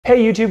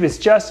Hey YouTube, it's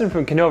Justin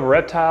from KINOVA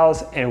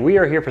Reptiles, and we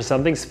are here for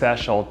something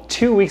special.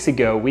 2 weeks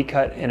ago, we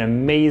cut an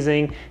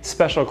amazing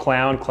special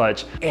clown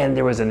clutch, and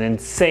there was an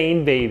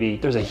insane baby.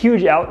 There's a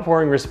huge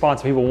outpouring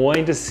response of people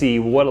wanting to see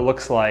what it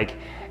looks like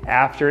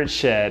after it's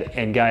shed,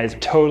 and guys,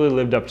 totally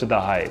lived up to the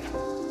hype.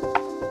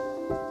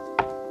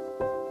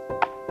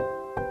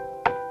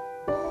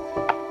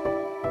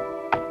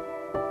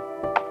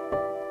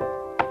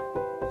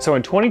 So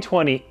in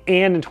 2020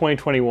 and in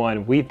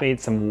 2021, we've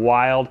made some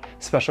wild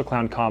special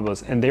clown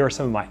combos, and they are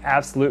some of my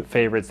absolute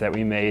favorites that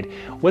we made.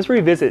 Let's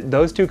revisit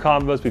those two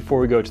combos before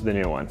we go to the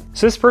new one.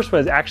 So this first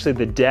one is actually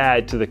the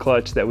dad to the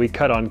clutch that we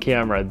cut on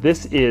camera.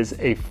 This is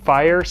a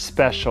fire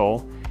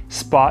special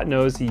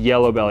Spotnose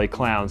Yellowbelly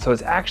clown. So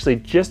it's actually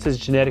just as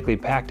genetically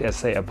packed as,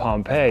 say, a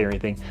Pompeii or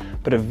anything,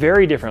 but a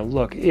very different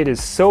look. It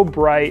is so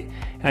bright,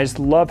 and I just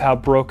love how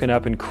broken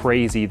up and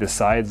crazy the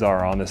sides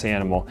are on this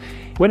animal.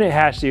 When it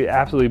hatched, it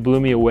absolutely blew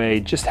me away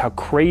just how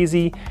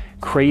crazy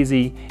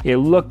it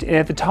looked. And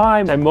at the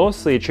time, I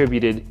mostly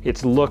attributed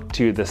its look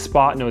to the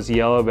Spotnose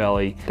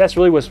Yellowbelly. That's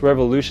really what's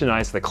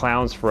revolutionized the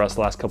clowns for us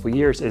the last couple of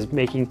years, is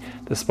making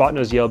the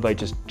Spotnose Yellowbelly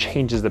just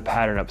changes the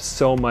pattern up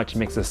so much,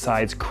 makes the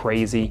sides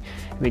crazy,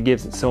 and it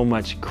gives it so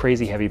much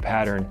crazy heavy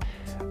pattern.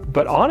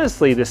 But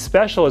honestly, the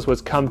special is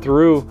what's come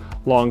through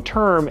long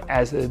term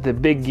as the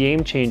big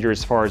game changer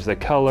as far as the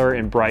color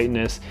and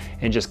brightness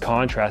and just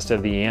contrast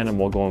of the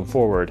animal going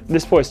forward.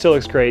 This boy still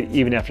looks great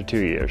even after 2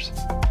 years.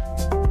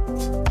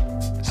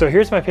 So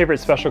here's my favorite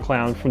special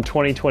clown from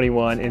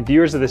 2021, and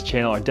viewers of this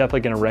channel are definitely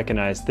going to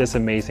recognize this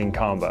amazing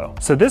combo.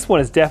 So this one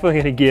is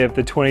definitely going to give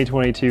the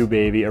 2022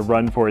 baby a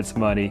run for its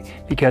money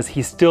because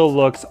he still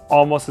looks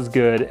almost as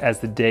good as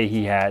the day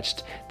he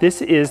hatched.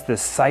 This is the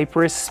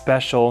Cypress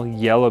Special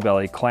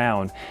Yellowbelly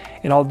clown,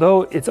 and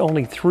although it's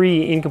only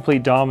 3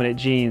 incomplete dominant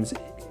genes,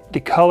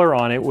 the color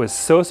on it was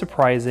so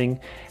surprising,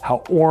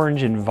 how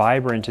orange and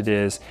vibrant it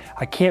is.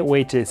 I can't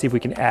wait to see if we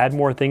can add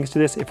more things to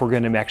this, if we're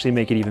going to actually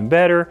make it even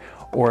better,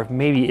 or if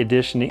maybe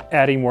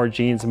adding more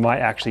genes might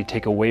actually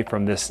take away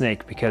from this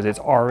snake because it's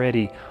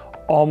already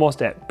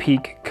almost at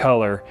peak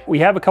color. We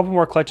have a couple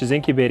more clutches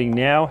incubating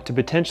now to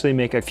potentially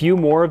make a few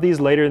more of these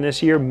later in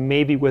this year,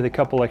 maybe with a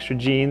couple extra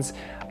genes.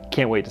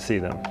 Can't wait to see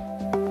them.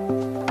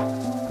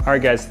 All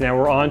right guys, now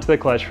we're on to the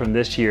clutch from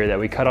this year that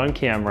we cut on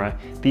camera.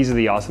 These are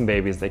the awesome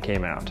babies that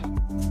came out.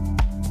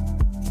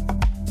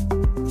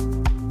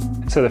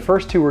 So the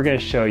first two we're going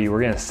to show you,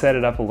 we're going to set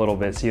it up a little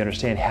bit so you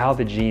understand how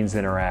the genes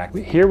interact.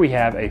 Here we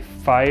have a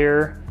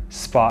fire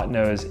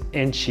Spotnose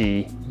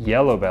Enchi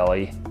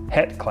Yellowbelly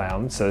het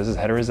clown. So this is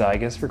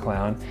heterozygous for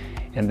clown.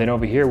 And then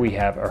over here we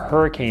have a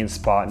hurricane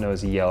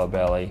Spotnose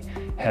Yellowbelly,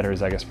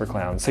 heterozygous for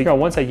clown. So on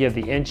one side you have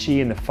the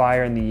Enchi and the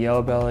fire and the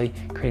Yellowbelly,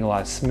 creating a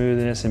lot of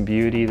smoothness and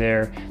beauty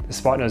there. The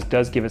Spotnose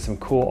does give it some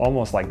cool,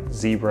 almost like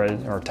zebra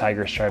or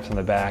tiger stripes on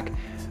the back.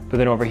 But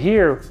then over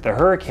here, the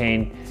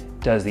hurricane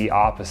does the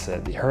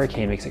opposite. The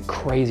hurricane makes it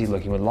crazy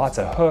looking with lots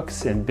of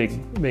hooks and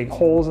big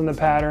holes in the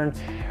pattern,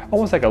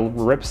 almost like a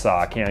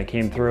ripsaw kind of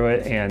came through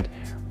it and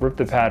ripped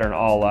the pattern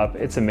all up.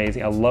 It's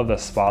amazing. I love the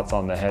spots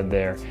on the head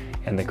there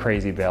and the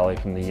crazy belly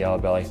from the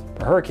Yellowbelly.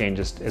 The hurricane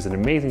just is an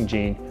amazing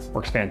gene,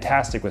 works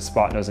fantastic with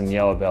Spotnose and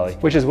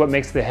Yellowbelly, which is what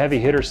makes the heavy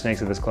hitter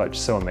snakes of this clutch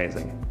so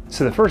amazing.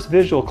 So the first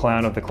visual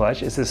clown of the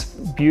clutch is this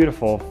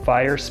beautiful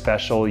Fire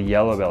Special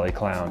Yellowbelly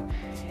clown.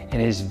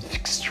 And it is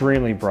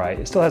extremely bright.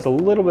 It still has a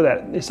little bit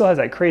of that, it still has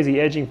that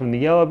crazy edging from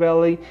the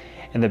Yellowbelly,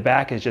 and the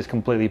back is just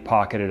completely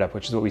pocketed up,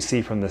 which is what we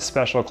see from the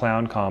special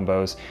clown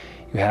combos.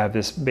 You have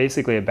this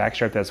basically a back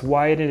stripe that's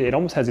widened. It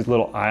almost has these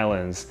little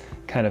islands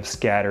kind of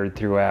scattered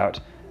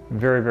throughout.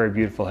 Very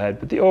beautiful head,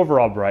 but the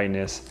overall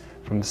brightness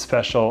from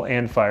special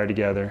and fire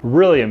together,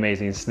 really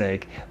amazing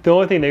snake. The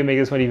only thing that would make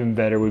this one even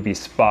better would be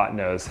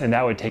Spotnose, and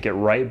that would take it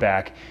right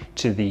back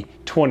to the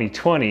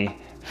 2020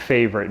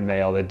 favorite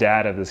male, the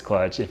dad of this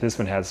clutch, if this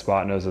one had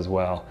Spotnose as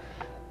well.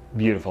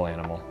 Beautiful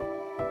animal.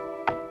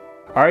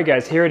 All right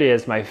guys, here it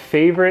is, my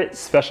favorite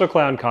special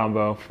clown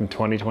combo from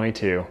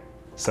 2022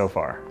 so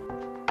far.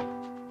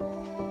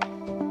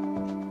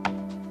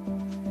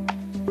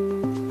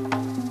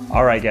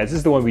 All right guys, this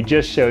is the one we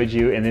just showed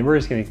you, and then we're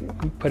just gonna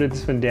put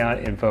this one down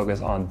and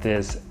focus on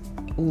this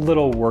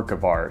little work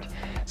of art.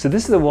 So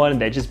this is the one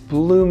that just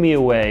blew me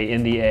away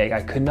in the egg.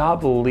 I could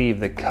not believe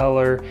the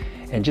color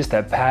and just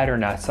that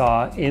pattern I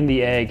saw in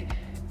the egg.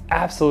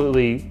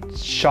 Absolutely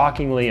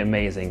shockingly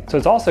amazing. So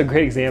it's also a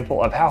great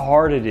example of how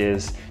hard it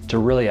is to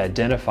really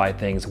identify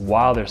things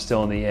while they're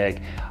still in the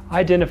egg. I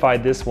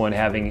identified this one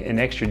having an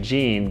extra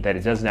gene that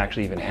it doesn't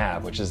actually even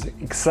have, which is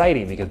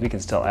exciting because we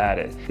can still add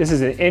it. This is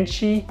an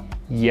Enchi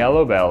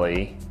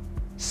Yellowbelly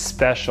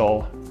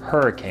Special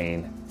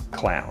Hurricane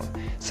Clown.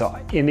 So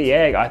in the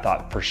egg, I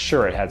thought for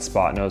sure it had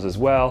Spotnose as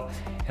well,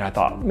 and I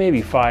thought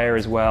maybe fire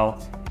as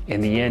well. In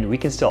the end, we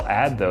can still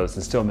add those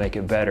and still make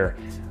it better.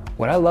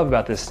 What I love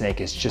about this snake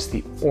is just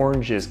the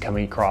oranges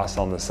coming across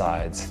on the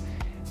sides.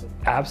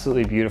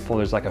 Absolutely beautiful.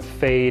 There's like a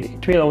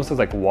fade. To me, it almost looks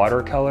like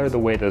watercolor, the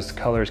way those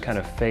colors kind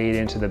of fade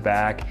into the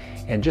back,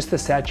 and just the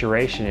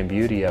saturation and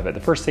beauty of it. The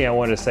first thing I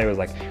wanted to say was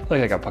like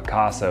a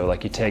Picasso,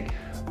 like you take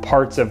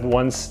parts of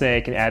one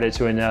snake and add it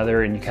to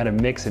another, and you kind of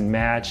mix and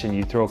match, and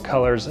you throw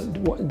colors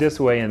this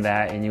way and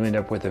that, and you end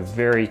up with a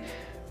very,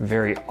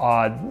 very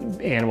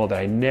odd animal that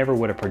I never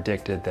would have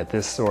predicted that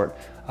this sort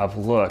of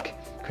look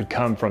could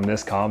come from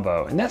this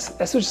combo. And that's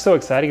what's so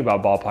exciting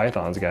about ball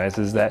pythons, guys,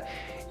 is that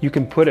you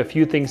can put a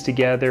few things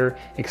together,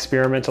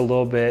 experiment a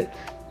little bit,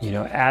 you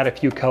know, add a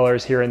few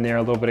colors here and there,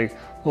 a little bit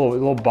of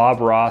little Bob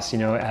Ross, you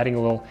know, adding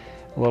a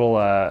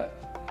little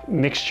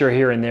mixture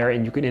here and there,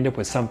 and you can end up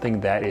with something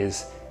that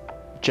is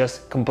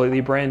just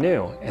completely brand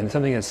new, and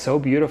something that's so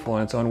beautiful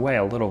in its own way,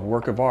 a little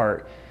work of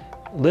art,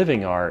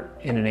 living art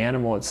in an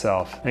animal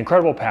itself. An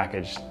incredible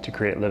package to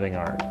create living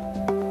art.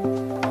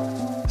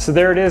 So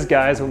there it is,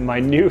 guys, my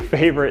new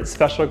favorite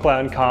special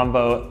clown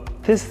combo.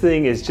 This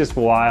thing is just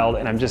wild,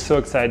 and I'm just so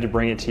excited to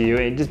bring it to you.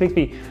 It just makes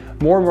me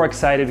more and more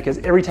excited because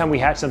every time we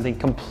hatch something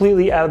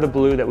completely out of the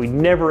blue that we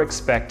never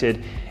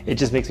expected, it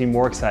just makes me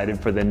more excited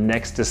for the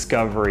next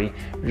discovery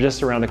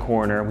just around the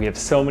corner. We have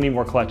so many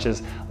more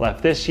clutches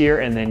left this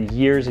year, and then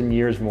years and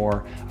years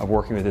more of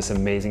working with this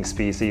amazing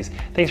species.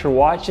 Thanks for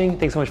watching.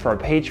 Thanks so much for our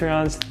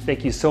Patreons.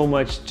 Thank you so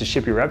much to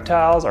Ship Your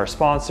Reptiles, our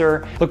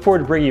sponsor. Look forward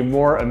to bringing you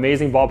more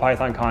amazing ball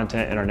python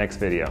content in our next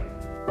video.